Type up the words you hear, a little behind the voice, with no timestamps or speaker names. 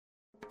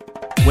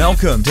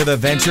Welcome to the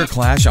Venture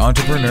Clash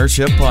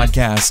Entrepreneurship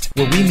Podcast,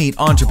 where we meet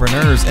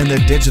entrepreneurs in the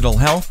digital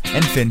health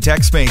and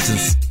fintech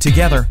spaces.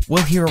 Together,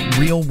 we'll hear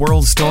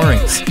real-world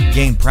stories,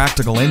 gain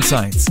practical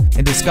insights,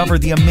 and discover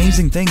the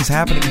amazing things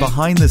happening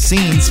behind the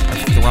scenes of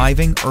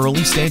thriving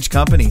early-stage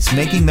companies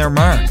making their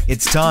mark.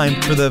 It's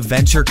time for the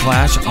Venture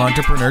Clash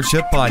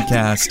Entrepreneurship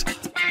Podcast.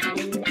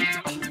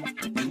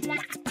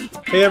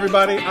 Hey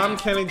everybody, I'm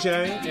Kenny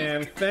Jang,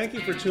 and thank you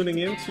for tuning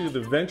in to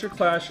the Venture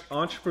Clash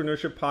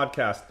Entrepreneurship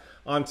Podcast.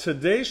 On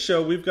today's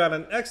show, we've got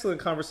an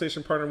excellent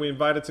conversation partner we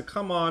invited to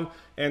come on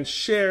and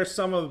share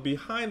some of the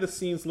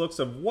behind-the-scenes looks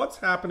of what's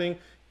happening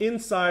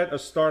inside a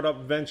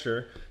startup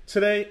venture.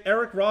 Today,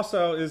 Eric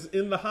Rosso is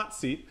in the hot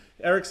seat.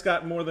 Eric's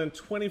got more than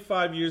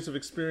 25 years of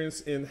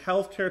experience in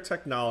healthcare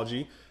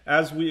technology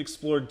as we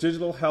explore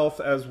digital health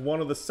as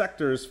one of the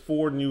sectors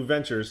for new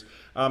ventures.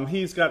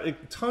 He's got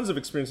tons of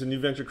experience in new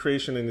venture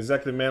creation and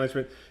executive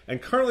management and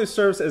currently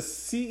serves as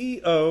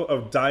CEO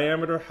of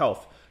Diameter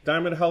Health.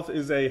 Diameter Health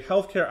is a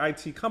healthcare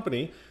IT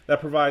company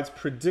that provides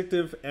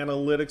predictive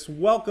analytics.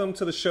 Welcome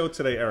to the show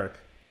today, Eric.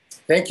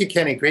 Thank you,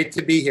 Kenny. Great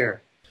to be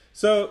here.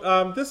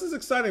 So this is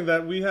exciting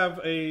that we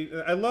have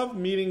I love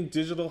meeting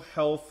digital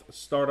health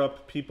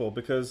startup people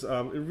because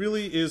it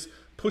really is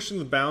pushing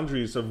the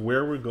boundaries of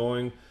where we're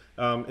going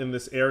in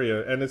this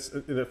area, and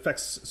it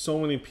affects so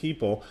many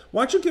people.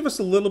 Why don't you give us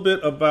a little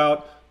bit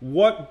about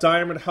what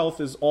Diameter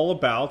Health is all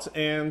about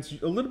and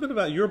a little bit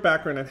about your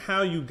background and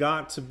how you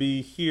got to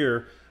be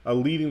here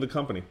leading the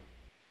company?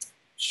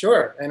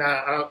 Sure, and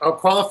I'll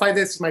qualify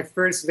this as my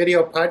first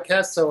video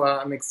podcast, so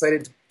I'm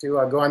excited to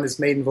go on this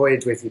maiden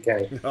voyage with you,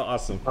 Kenny.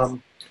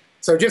 Awesome.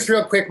 So just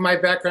real quick, my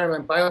background,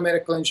 I'm a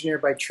biomedical engineer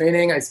by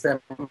training. I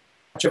spent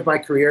much of my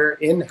career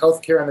in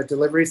healthcare on the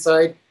delivery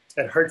side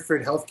at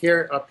Hartford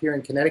Healthcare up here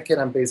in Connecticut.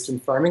 I'm based in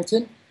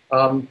Farmington.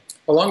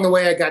 Along the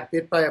way, I got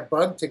bit by a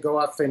bug to go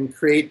off and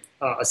create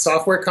a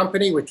software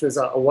company, which was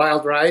a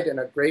wild ride and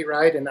a great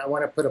ride, and I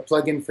want to put a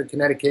plug in for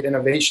Connecticut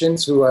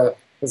Innovations, who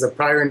was a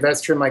prior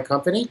investor in my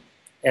company,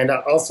 and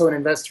also an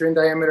investor in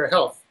Diameter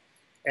Health.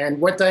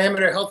 And what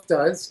Diameter Health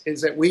does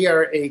is that we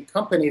are a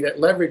company that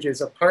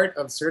leverages a part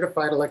of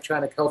certified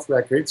electronic health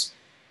records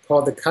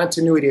called the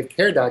Continuity of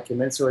Care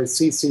Documents, or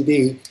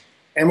CCD.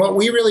 And what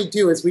we really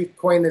do is we've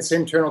coined this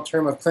internal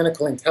term of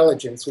clinical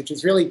intelligence, which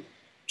is really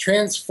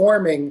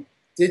transforming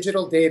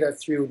digital data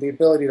through the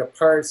ability to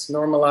parse,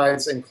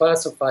 normalize, and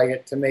classify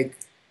it to make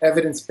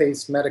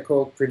evidence-based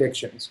medical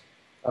predictions.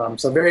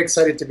 So very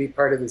excited to be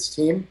part of this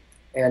team.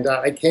 And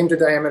I came to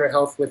Diameter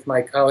Health with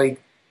my colleague,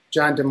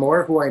 John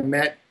Demore, who I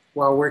met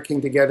while working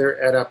together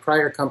at a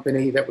prior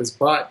company that was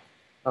bought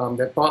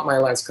my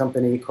last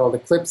company called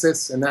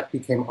Eclipsys, and that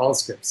became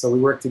Allscripts. So we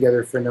worked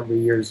together for a number of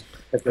years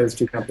at those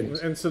two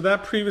companies. And so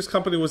that previous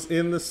company was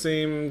in the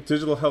same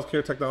digital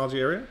healthcare technology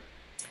area?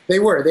 They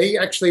were. They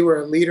actually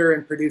were a leader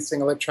in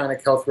producing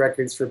electronic health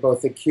records for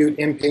both acute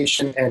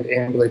inpatient and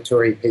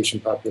ambulatory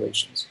patient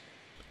populations.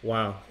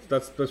 Wow,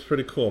 that's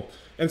pretty cool.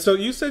 And so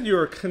you said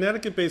you're a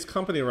Connecticut-based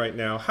company right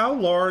now. How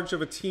large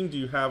of a team do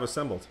you have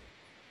assembled?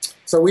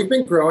 So we've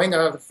been growing.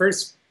 The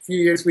first few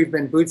years we've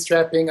been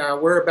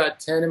bootstrapping. We're about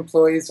 10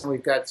 employees, and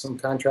we've got some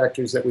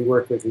contractors that we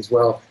work with as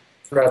well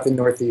throughout the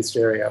Northeast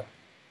area.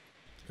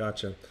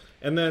 Gotcha.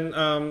 And then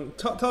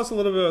tell us a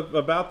little bit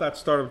about that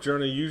startup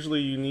journey.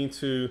 Usually you need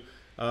to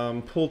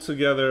pull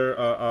together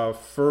a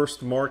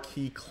first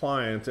marquee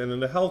client, and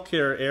in the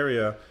healthcare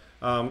area,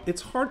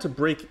 it's hard to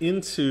break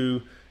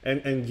into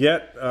and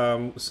get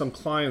some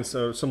clients,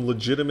 some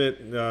legitimate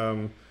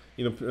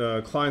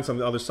clients on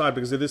the other side,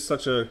 because it is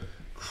such a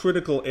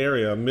critical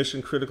area,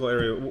 mission critical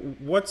area.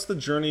 What's the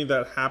journey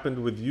that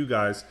happened with you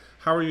guys?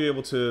 How are you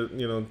able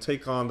to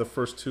take on the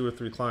first 2 or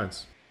 3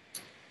 clients?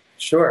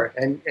 Sure,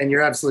 and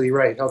you're absolutely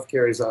right.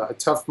 Healthcare is a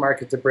tough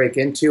market to break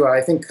into. I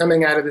think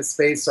coming out of this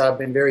space, I've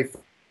been very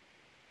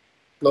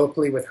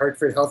locally with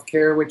Hartford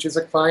Healthcare, which is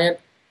a client.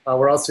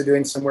 We're also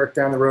doing some work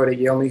down the road at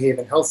Yale New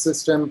Haven Health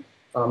System,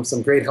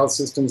 some great health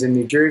systems in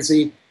New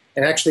Jersey,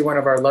 and actually one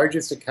of our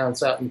largest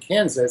accounts out in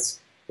Kansas,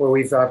 where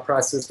we've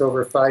processed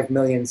over 5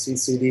 million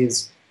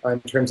CCDs in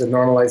terms of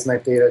normalized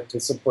net data to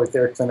support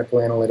their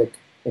clinical analytic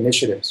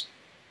initiatives.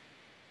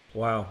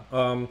 Wow.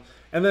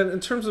 And then in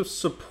terms of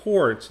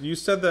support, you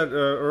said that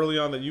early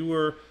on that you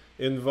were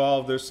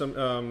involved. There's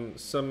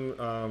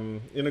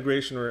some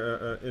integration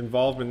or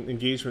involvement,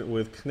 engagement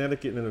with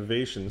Connecticut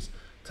Innovations.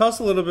 Tell us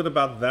a little bit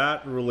about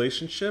that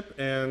relationship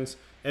and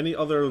any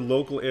other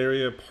local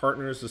area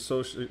partners,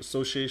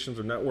 associations,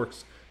 or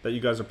networks that you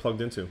guys are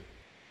plugged into.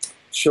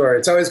 Sure.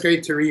 It's always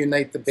great to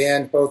reunite the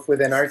band, both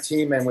within our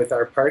team and with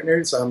our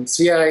partners.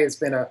 CI has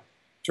been a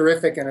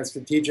terrific and a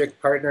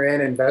strategic partner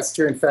and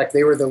investor. In fact,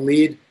 they were the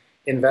lead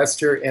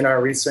investor in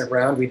our recent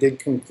round. We did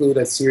conclude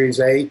a Series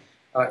A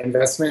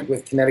investment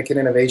with Connecticut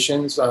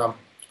Innovations and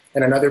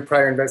another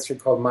prior investor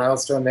called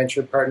Milestone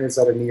Venture Partners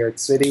out of New York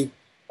City,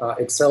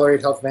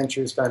 Accelerate Health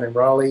Ventures down in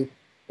Raleigh,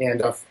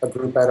 and a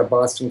group out of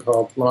Boston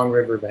called Long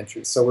River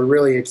Ventures. So we're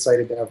really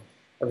excited to have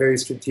a very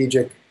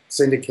strategic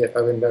syndicate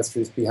of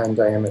investors behind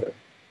Diameter.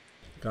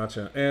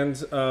 Gotcha.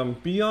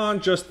 And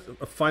beyond just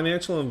a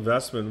financial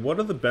investment, what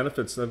are the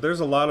benefits? There's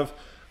a lot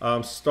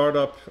of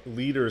startup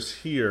leaders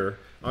here,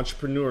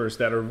 entrepreneurs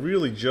that are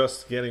really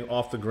just getting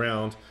off the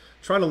ground,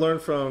 trying to learn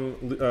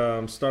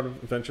from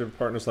startup venture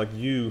partners like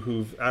you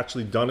who've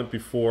actually done it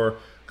before, a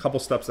couple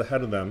steps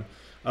ahead of them.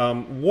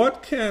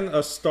 What can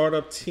a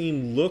startup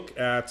team look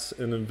at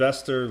an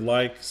investor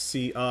like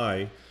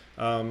CI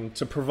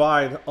to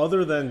provide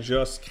other than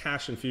just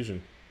cash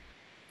infusion?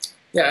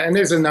 Yeah, and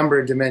there's a number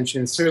of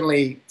dimensions.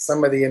 Certainly,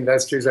 some of the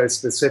investors are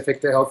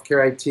specific to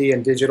healthcare IT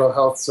and digital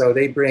health, so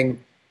they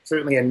bring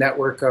certainly a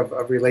network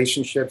of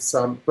relationships.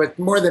 But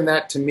more than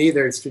that, to me,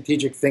 they're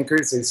strategic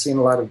thinkers. They've seen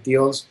a lot of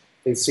deals.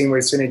 They've seen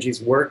where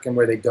synergies work and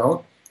where they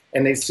don't.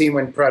 And they've seen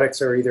when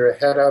products are either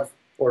ahead of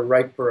or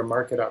ripe for a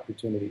market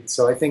opportunity.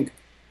 So I think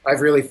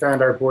I've really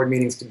found our board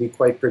meetings to be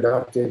quite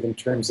productive in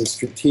terms of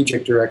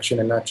strategic direction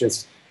and not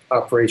just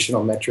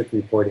operational metric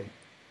reporting.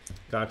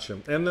 Gotcha.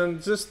 And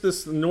then just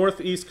this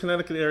Northeast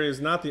Connecticut area is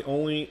not the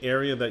only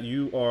area that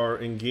you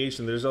are engaged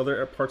in. There's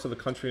other parts of the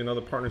country and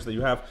other partners that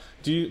you have.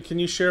 Can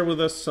you share with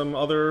us some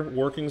other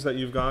workings that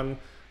you've gotten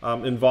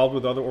involved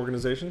with other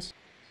organizations?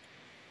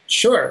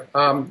 Sure.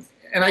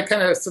 And I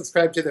kind of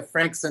subscribe to the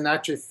Frank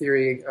Sinatra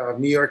theory of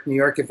New York, New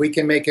York. If we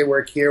can make it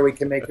work here, we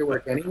can make it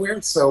work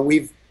anywhere. So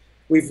we've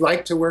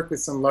liked to work with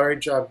some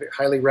large,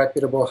 highly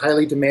reputable,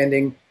 highly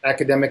demanding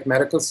academic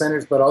medical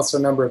centers, but also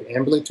a number of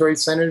ambulatory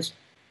centers.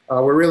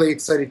 We're really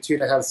excited, too,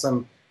 to have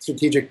some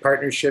strategic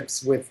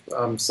partnerships with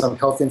some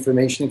health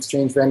information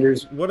exchange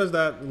vendors. What does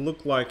that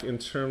look like in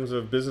terms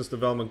of business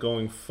development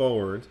going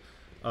forward?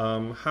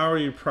 How are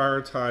you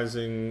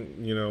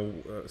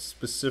prioritizing,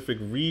 specific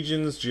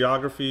regions,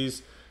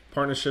 geographies,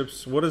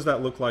 partnerships? What does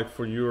that look like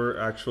for your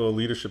actual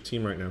leadership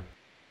team right now?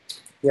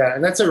 Yeah,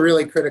 and that's a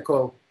really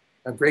critical,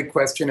 a great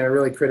question, and a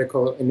really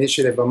critical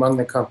initiative among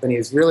the company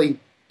is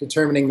really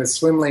determining the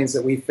swim lanes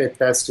that we fit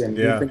best in.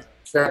 Yeah. We've been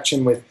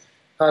traction with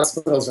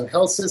hospitals and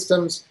health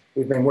systems.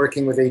 We've been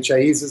working with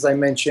HIEs, as I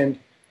mentioned.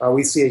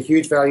 We see a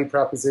huge value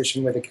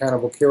proposition with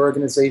accountable care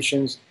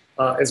organizations,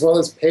 as well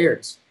as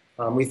payers.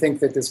 We think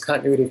that this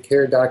continuity of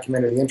care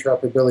document, or the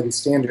interoperability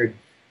standard,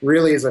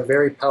 really is a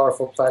very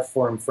powerful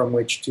platform from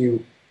which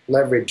to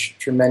leverage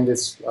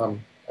tremendous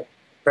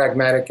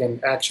pragmatic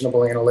and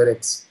actionable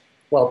analytics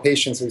while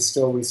patients are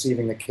still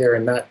receiving the care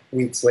and not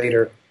weeks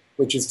later,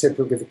 which is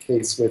typically the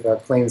case with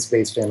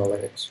claims-based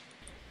analytics.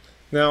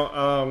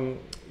 Now,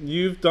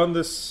 you've done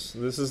this.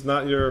 This is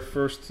not your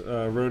first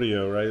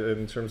rodeo, right,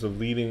 in terms of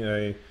leading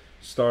a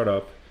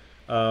startup.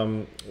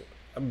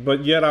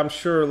 But yet, I'm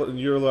sure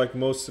you're like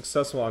most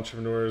successful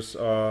entrepreneurs.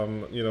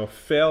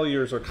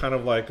 Failures are kind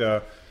of like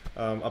a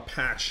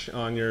patch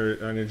on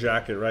your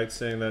jacket, right?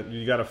 Saying that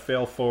you got to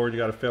fail forward, you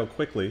got to fail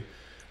quickly.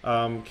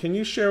 Can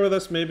you share with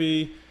us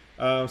maybe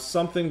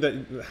something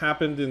that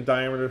happened in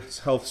Diameter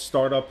Health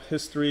startup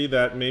history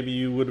that maybe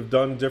you would have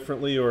done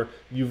differently, or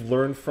you've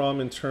learned from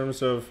in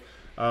terms of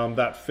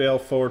that fail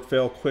forward,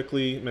 fail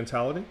quickly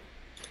mentality?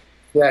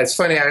 Yeah, it's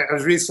funny. I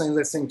was recently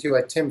listening to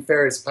a Tim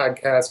Ferriss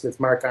podcast with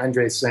Mark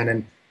Andreessen,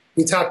 and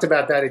he talked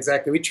about that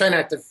exactly. We try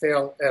not to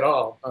fail at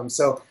all.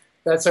 So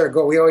that's our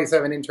goal. We always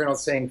have an internal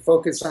saying,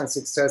 focus on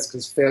success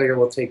because failure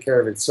will take care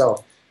of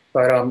itself.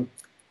 But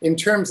in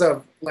terms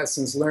of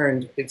lessons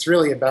learned, it's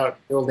really about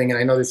building, and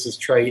I know this is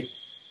trite,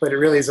 but it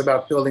really is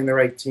about building the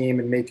right team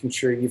and making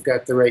sure you've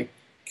got the right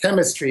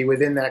chemistry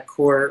within that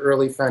core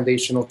early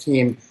foundational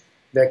team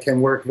that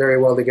can work very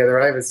well together.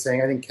 I was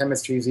saying, I think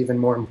chemistry is even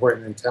more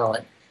important than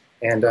talent.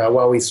 And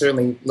while we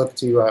certainly look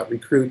to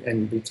recruit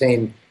and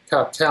retain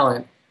top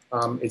talent,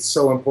 it's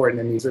so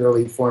important in these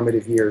early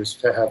formative years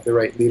to have the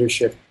right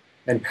leadership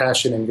and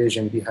passion and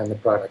vision behind the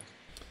product.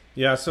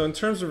 Yeah, so in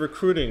terms of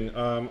recruiting,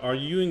 are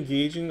you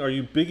engaging, are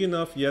you big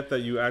enough yet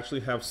that you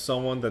actually have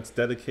someone that's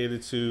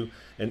dedicated to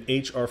an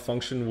HR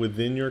function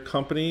within your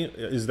company?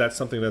 Is that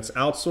something that's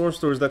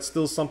outsourced, or is that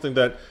still something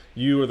that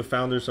you or the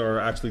founders are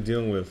actually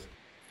dealing with?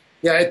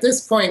 Yeah, at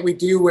this point, we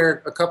do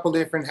wear a couple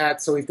different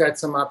hats. So we've got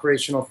some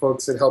operational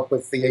folks that help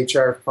with the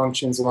HR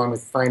functions along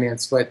with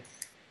finance. But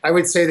I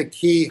would say the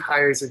key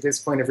hires at this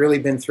point have really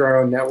been through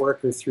our own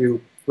network or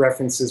through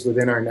references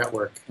within our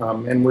network.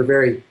 And we're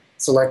very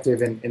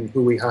selective in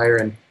who we hire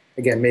and,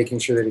 again, making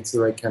sure that it's the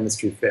right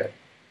chemistry fit.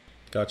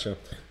 Gotcha.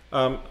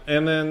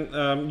 And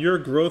then your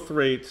growth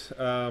rate,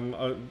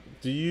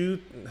 do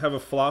you have a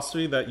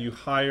philosophy that you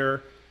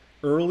hire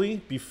early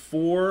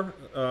before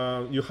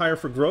you hire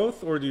for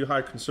growth, or do you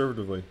hire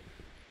conservatively?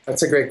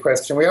 That's a great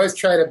question. We always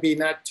try to be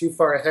not too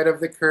far ahead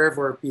of the curve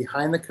or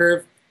behind the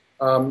curve.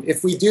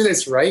 If we do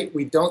this right,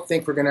 we don't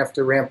think we're going to have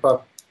to ramp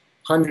up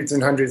hundreds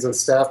and hundreds of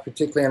staff,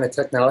 particularly on the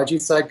technology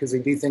side, because we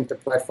do think the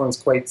platform's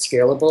quite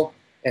scalable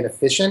and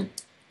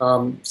efficient.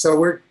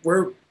 So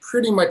we're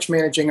pretty much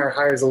managing our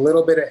hires a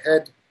little bit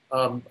ahead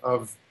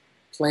of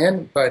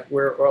plan, but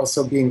we're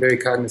also being very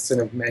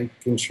cognizant of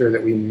making sure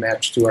that we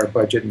match to our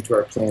budget and to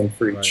our plan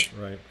for each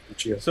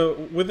year.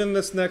 So within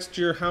this next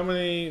year, how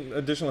many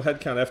additional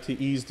headcount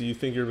FTEs do you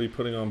think you're going to be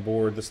putting on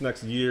board this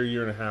next year,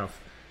 year and a half?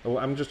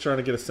 I'm just trying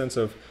to get a sense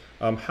of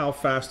how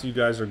fast you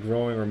guys are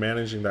growing or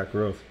managing that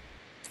growth.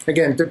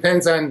 Again,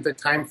 depends on the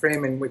time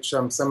frame in which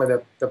some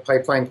of the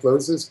pipeline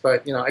closes,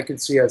 but I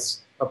could see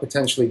us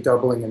potentially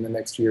doubling in the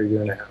next year,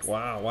 year and a half.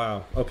 Wow,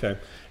 wow. Okay.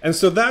 And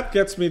so that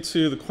gets me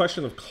to the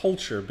question of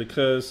culture,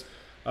 because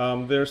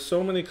there's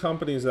so many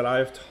companies that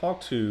I've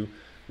talked to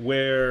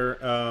where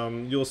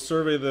you'll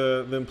survey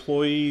the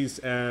employees,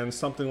 and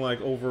something like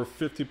over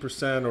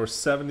 50% or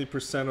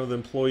 70% of the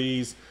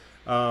employees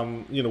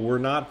were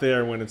not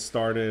there when it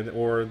started,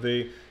 or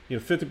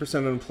 50%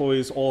 of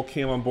employees all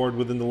came on board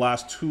within the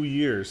last 2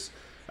 years.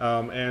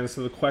 And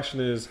so the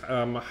question is,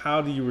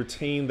 how do you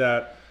retain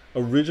that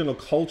original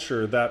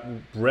culture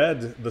that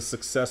bred the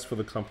success for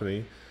the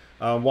company,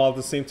 while at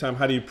the same time,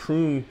 how do you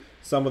prune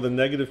some of the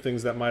negative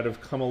things that might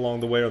have come along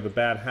the way, or the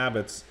bad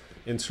habits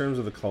in terms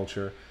of the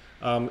culture?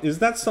 Is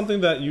that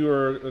something that you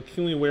are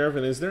acutely aware of,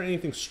 and is there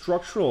anything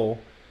structural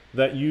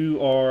that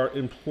you are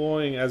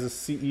employing as a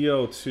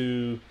CEO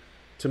to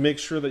make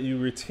sure that you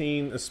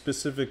retain a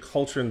specific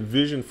culture and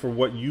vision for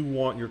what you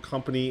want your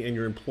company and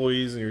your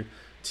employees and your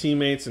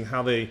teammates, and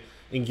how they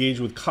engage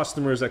with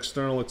customers,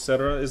 external, et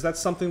cetera? Is that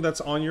something that's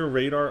on your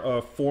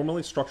radar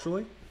formally,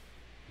 structurally?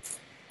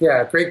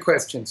 Yeah, great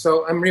question.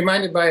 So I'm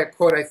reminded by a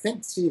quote. I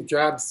think Steve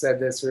Jobs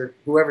said this, or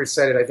whoever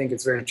said it. I think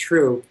it's very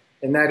true.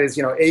 And that is,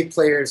 A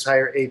players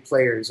hire A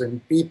players,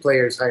 and B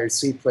players hire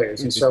C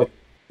players. And so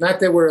not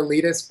that we're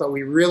elitist, but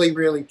we really,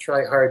 really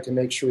try hard to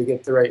make sure we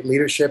get the right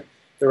leadership,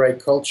 the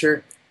right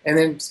culture. And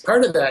then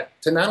part of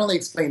that, to not only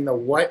explain the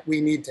what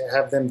we need to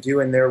have them do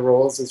in their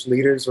roles as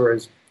leaders or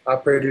as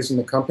operators in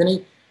the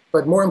company,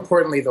 but more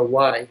importantly, the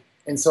why.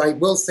 And so I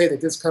will say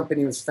that this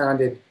company was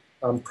founded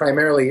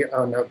primarily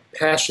on a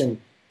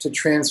passion to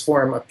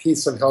transform a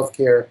piece of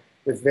healthcare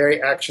with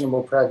very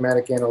actionable,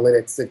 pragmatic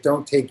analytics that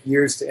don't take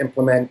years to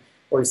implement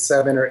or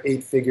 7 or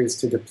 8 figures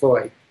to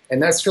deploy.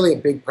 And that's really a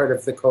big part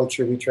of the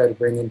culture we try to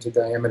bring into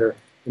Diameter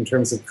in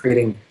terms of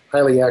creating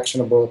highly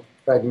actionable,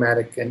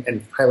 pragmatic,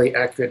 and highly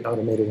accurate and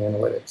automated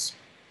analytics.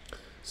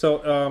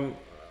 So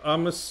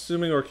I'm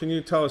assuming, or can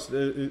you tell us,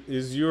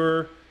 is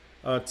your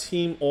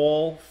team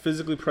all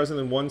physically present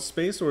in one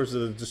space, or is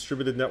it a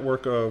distributed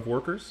network of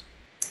workers?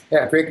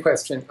 Yeah, great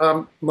question.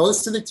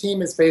 Most of the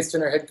team is based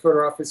in our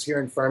headquarter office here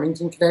in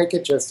Farmington,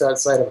 Connecticut, just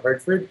outside of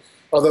Hartford,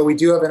 although we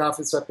do have an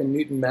office up in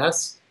Newton,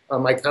 Mass.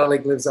 My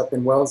colleague lives up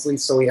in Wellesley,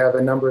 so we have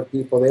a number of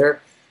people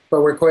there.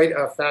 But we're quite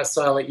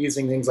facile at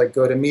using things like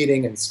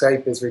GoToMeeting and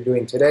Skype, as we're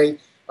doing today,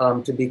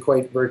 to be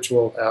quite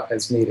virtual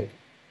as needed.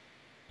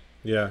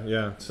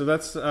 Yeah. So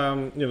that's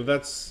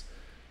that's,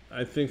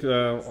 I think,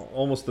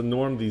 almost the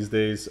norm these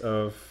days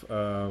of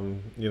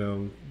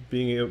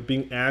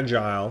being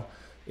agile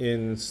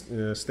in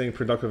staying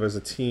productive as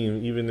a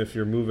team, even if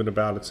you're moving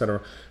about, etc.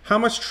 How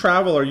much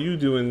travel are you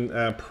doing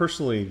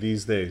personally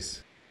these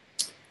days?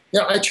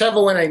 Yeah, I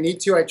travel when I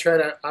need to. I try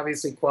to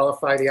obviously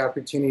qualify the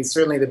opportunities,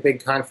 certainly the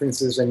big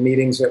conferences and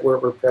meetings that we're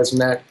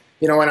present at.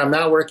 When I'm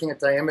not working at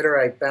Diameter,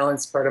 I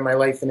balance part of my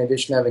life in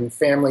addition to having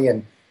family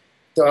and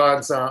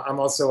dogs. I'm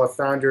also a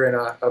founder and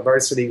a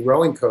varsity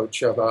rowing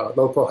coach of a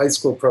local high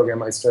school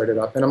program I started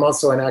up, and I'm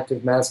also an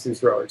active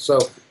masters rower. So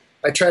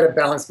I try to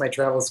balance my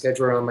travel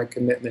schedule around my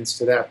commitments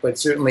to that, but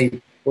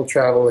certainly we'll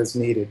travel as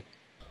needed.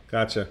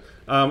 Gotcha.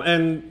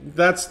 And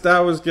that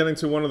was getting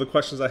to one of the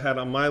questions I had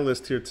on my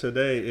list here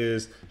today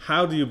is,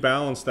 how do you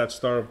balance that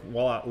startup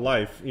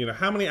life?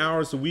 How many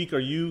hours a week are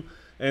you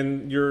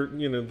and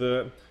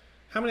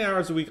how many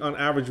hours a week on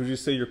average would you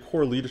say your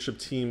core leadership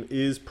team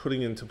is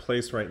putting into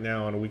place right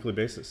now on a weekly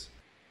basis?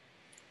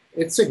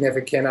 It's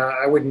significant.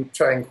 I wouldn't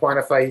try and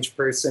quantify each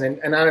person.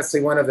 And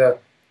honestly, one of the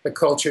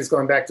cultures,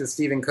 going back to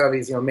Stephen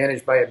Covey's,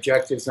 managed by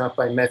objectives, not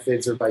by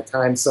methods or by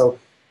time. So,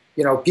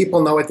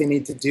 people know what they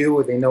need to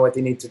do, they know what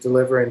they need to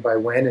deliver, and by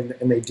when,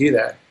 and they do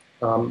that.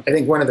 I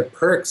think one of the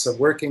perks of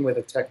working with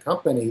a tech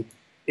company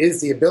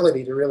is the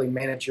ability to really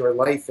manage your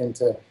life and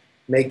to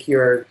make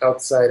your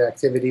outside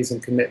activities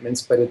and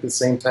commitments, but at the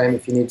same time,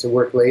 if you need to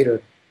work late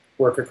or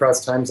work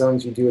across time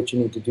zones, you do what you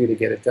need to do to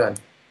get it done.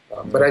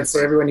 But I'd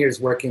say everyone here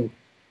is working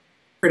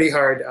pretty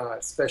hard,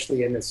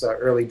 especially in this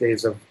early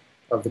days of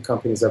the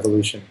company's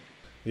evolution.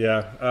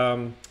 Yeah.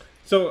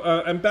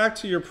 And back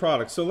to your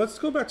product. So let's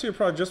go back to your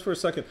product just for a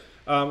second.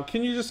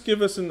 Can you just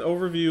give us an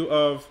overview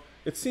of,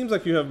 it seems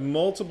like you have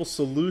multiple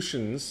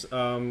solutions.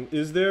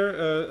 Is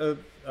there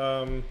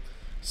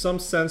some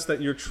sense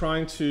that you're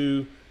trying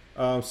to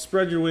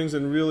spread your wings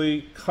and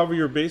really cover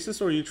your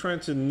bases, or are you trying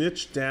to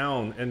niche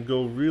down and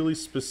go really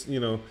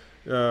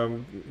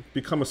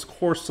become a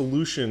core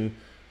solution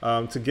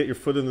to get your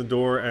foot in the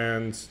door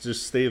and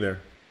just stay there?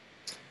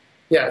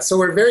 Yeah, so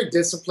we're very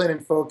disciplined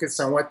and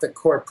focused on what the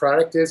core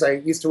product is. I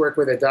used to work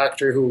with a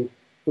doctor who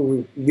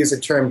used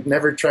the term,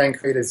 never try and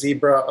create a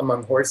zebra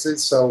among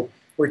horses. So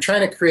we're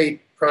trying to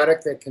create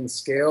product that can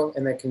scale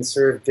and that can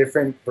serve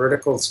different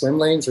vertical swim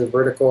lanes or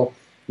vertical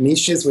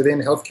niches within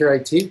healthcare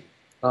IT.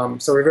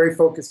 So we're very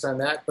focused on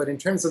that. But in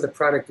terms of the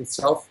product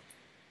itself,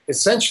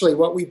 essentially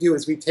what we do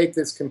is we take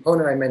this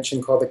component I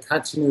mentioned called the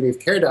continuity of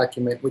care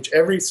document, which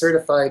every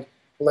certified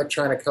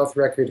electronic health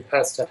record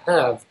has to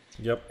have.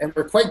 Yep. And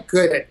we're quite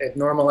good at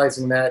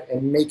normalizing that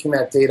and making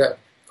that data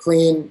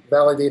clean,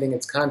 validating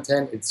its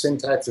content, its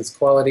syntax, its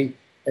quality.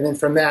 And then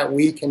from that,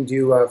 we can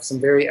do some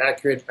very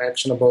accurate,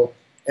 actionable,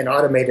 and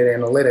automated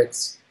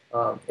analytics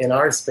in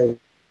our space.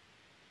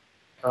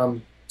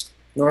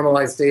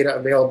 Normalized data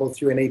available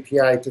through an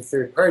API to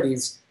third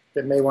parties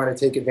that may want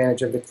to take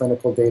advantage of the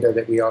clinical data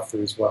that we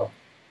offer as well.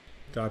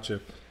 Gotcha.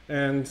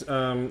 And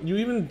you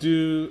even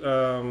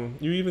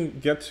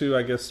get to,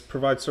 I guess,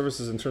 provide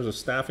services in terms of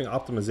staffing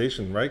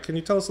optimization, right? Can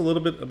you tell us a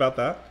little bit about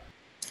that?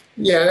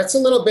 Yeah, that's a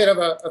little bit of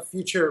a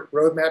future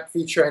roadmap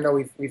feature. I know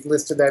we've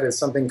listed that as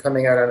something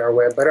coming out on our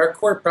web, but our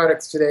core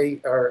products today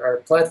are our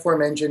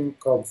platform engine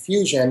called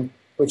Fusion,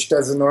 which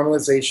does the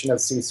normalization of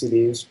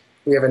CCDs.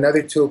 We have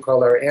another tool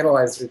called our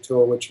Analyzer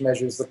tool, which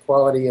measures the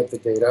quality of the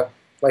data.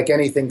 Like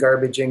anything,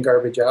 garbage in,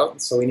 garbage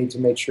out, so we need to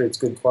make sure it's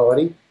good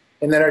quality.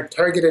 And then our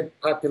targeted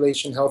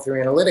population health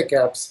or analytic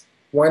apps,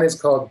 one is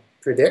called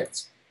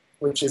Predict,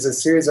 which is a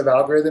series of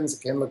algorithms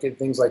that can look at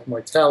things like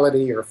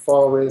mortality or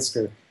fall risk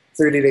or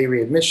 30-day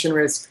readmission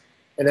risk.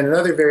 And then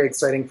another very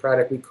exciting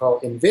product we call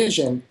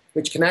Envision,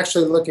 which can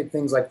actually look at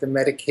things like the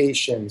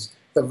medications,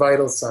 the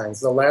vital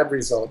signs, the lab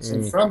results,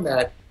 and from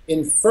that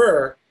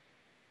infer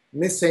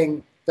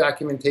missing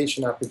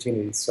documentation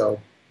opportunities. So,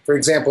 for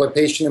example, a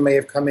patient who may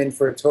have come in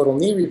for a total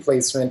knee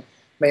replacement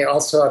may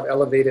also have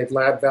elevated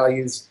lab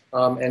values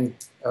and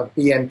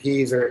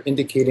BNPs are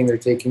indicating they're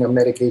taking a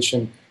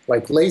medication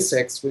like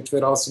Lasix, which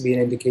would also be an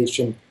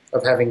indication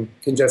of having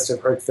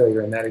congestive heart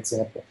failure in that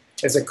example,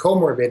 as a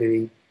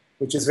comorbidity,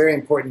 which is very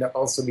important to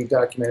also be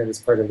documented as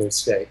part of their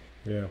stay.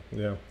 Yeah,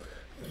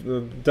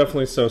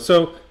 definitely so.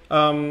 So,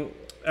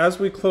 as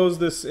we close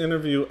this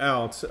interview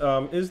out,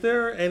 is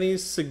there any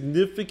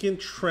significant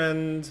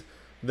trend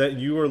that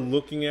you are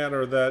looking at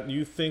or that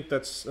you think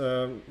that's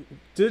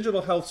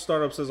digital health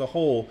startups as a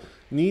whole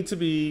need to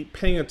be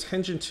paying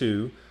attention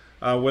to,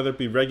 whether it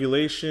be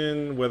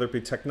regulation, whether it be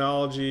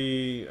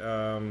technology,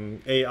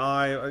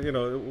 AI,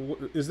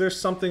 is there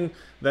something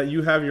that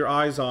you have your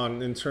eyes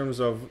on in terms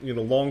of,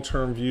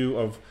 long-term view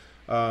of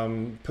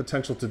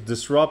potential to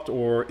disrupt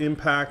or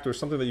impact, or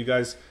something that you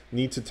guys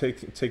need to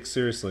take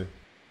seriously?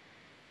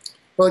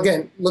 Well,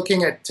 again,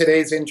 looking at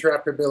today's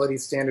interoperability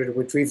standard,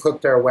 which we've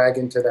hooked our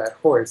wagon to that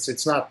horse,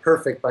 it's not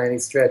perfect by any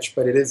stretch,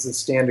 but it is the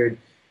standard.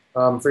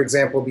 For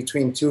example,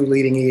 between two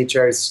leading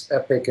EHRs,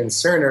 Epic and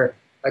Cerner,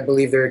 I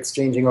believe they're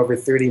exchanging over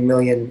 30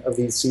 million of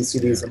these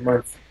CCDs a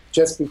month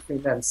just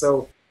between them.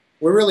 So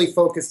we're really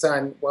focused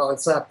on, while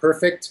it's not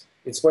perfect,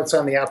 it's what's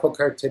on the apple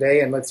cart today,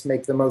 and let's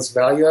make the most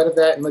value out of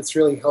that, and let's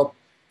really help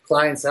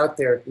clients out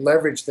there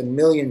leverage the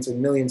millions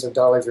and millions of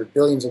dollars or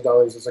billions of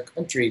dollars as a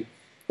country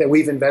that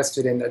we've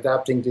invested in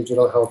adopting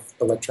digital health,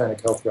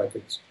 electronic health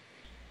records.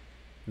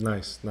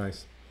 Nice.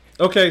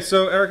 Okay,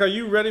 so Eric, are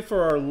you ready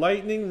for our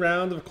lightning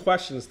round of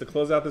questions to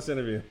close out this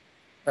interview?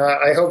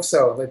 I hope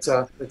so. Let's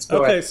go.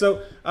 Okay, ahead.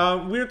 so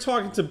we're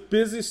talking to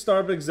busy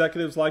startup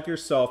executives like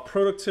yourself.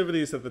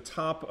 Productivity is at the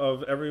top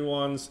of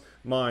everyone's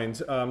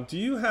mind. Do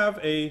you have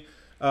a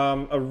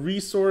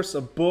resource,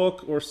 a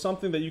book, or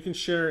something that you can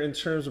share in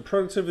terms of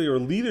productivity or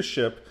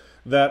leadership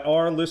that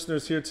our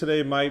listeners here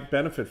today might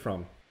benefit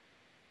from?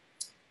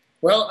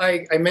 Well,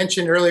 I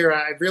mentioned earlier,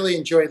 I've really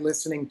enjoyed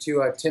listening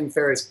to Tim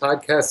Ferriss'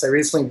 podcast. I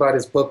recently bought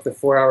his book, The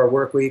 4-Hour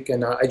Workweek,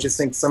 and I just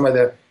think some of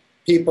the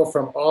people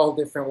from all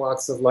different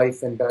walks of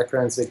life and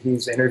backgrounds that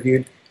he's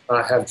interviewed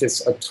have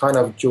just a ton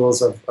of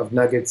jewels of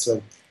nuggets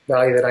of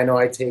value that I know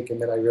I take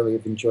and that I really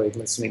have enjoyed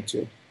listening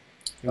to.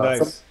 Nice.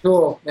 From a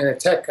tool and a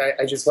tech,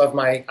 I just love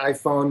my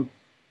iPhone,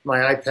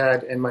 my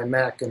iPad, and my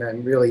Mac, and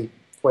I'm really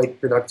quite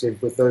productive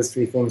with those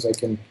three things. I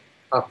can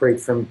operate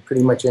from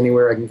pretty much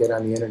anywhere I can get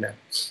on the internet.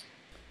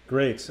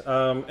 Great.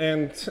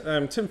 And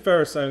Tim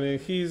Ferriss, I mean,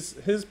 his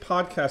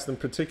podcast in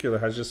particular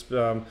has just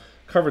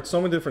covered so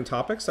many different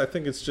topics. I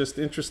think it's just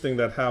interesting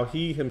that how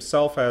he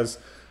himself has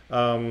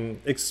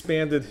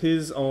expanded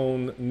his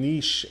own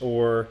niche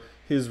or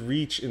his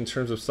reach in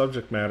terms of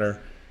subject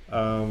matter.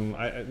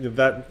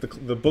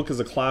 The book is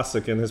a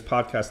classic, and his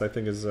podcast, I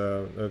think, is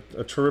a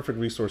terrific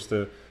resource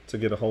to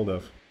get a hold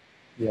of.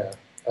 Yeah,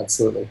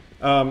 absolutely.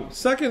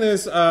 Second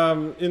is,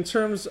 in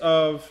terms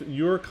of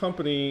your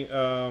company,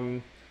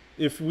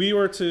 if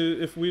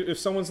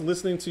someone's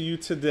listening to you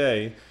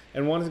today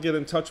and wanted to get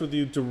in touch with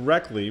you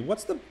directly,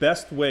 what's the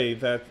best way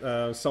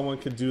that someone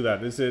could do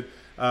that? Is it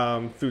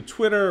through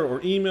Twitter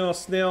or email,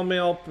 snail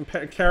mail,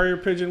 carrier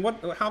pigeon?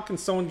 How can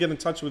someone get in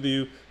touch with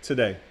you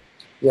today?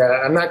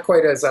 Yeah, I'm not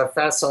quite as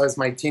facile as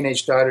my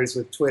teenage daughters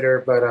with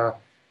Twitter, but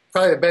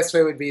probably the best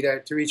way would be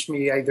to reach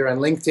me either on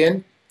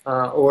LinkedIn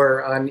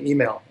or on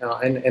email.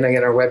 And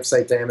again, our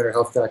website,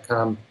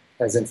 diameterhealth.com,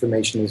 has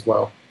information as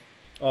well.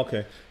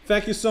 Okay.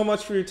 Thank you so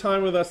much for your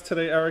time with us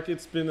today, Eric.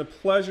 It's been a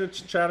pleasure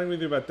chatting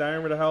with you about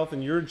Diameter Health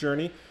and your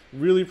journey.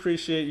 Really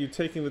appreciate you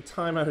taking the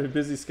time out of your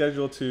busy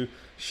schedule to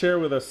share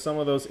with us some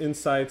of those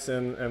insights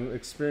and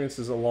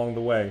experiences along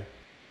the way.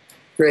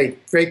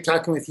 Great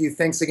talking with you.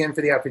 Thanks again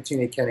for the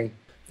opportunity, Kenny.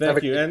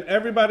 Thank you. And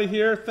everybody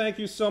here, thank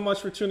you so much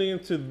for tuning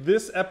into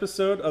this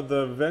episode of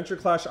the Venture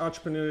Clash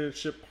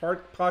Entrepreneurship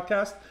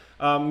Podcast.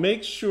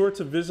 Make sure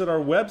to visit our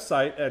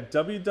website at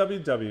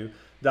www.diameterhealth.com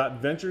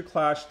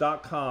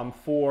www.ventureclash.com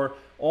for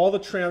all the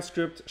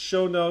transcript,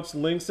 show notes,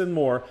 links, and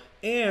more.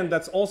 And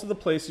that's also the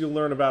place you'll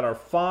learn about our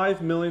 $5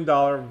 million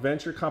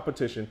venture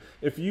competition.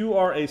 If you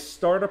are a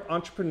startup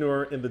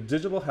entrepreneur in the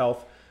digital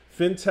health,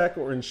 fintech,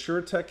 or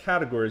insurtech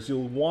categories,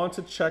 you'll want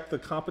to check the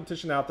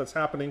competition out that's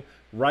happening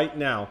right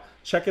now.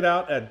 Check it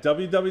out at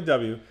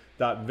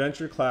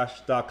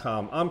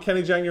www.ventureclash.com. I'm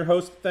Kenny Jang, your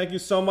host. Thank you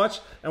so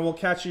much, and we'll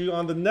catch you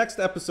on the next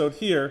episode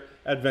here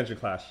at Venture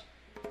Clash.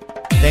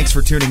 Thanks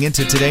for tuning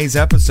into today's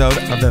episode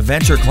of the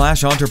Venture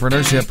Clash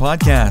Entrepreneurship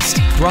Podcast.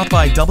 Drop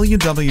by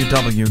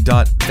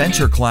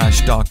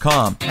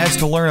www.ventureclash.com as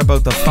to learn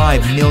about the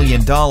 $5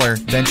 million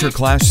Venture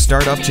Clash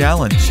Startup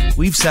Challenge.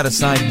 We've set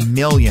aside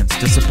millions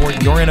to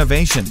support your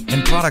innovation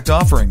and product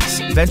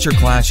offerings. Venture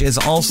Clash is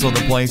also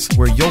the place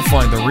where you'll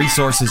find the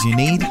resources you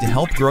need to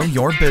help grow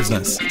your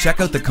business. Check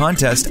out the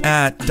contest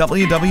at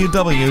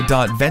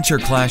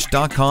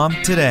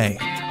www.ventureclash.com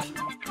today.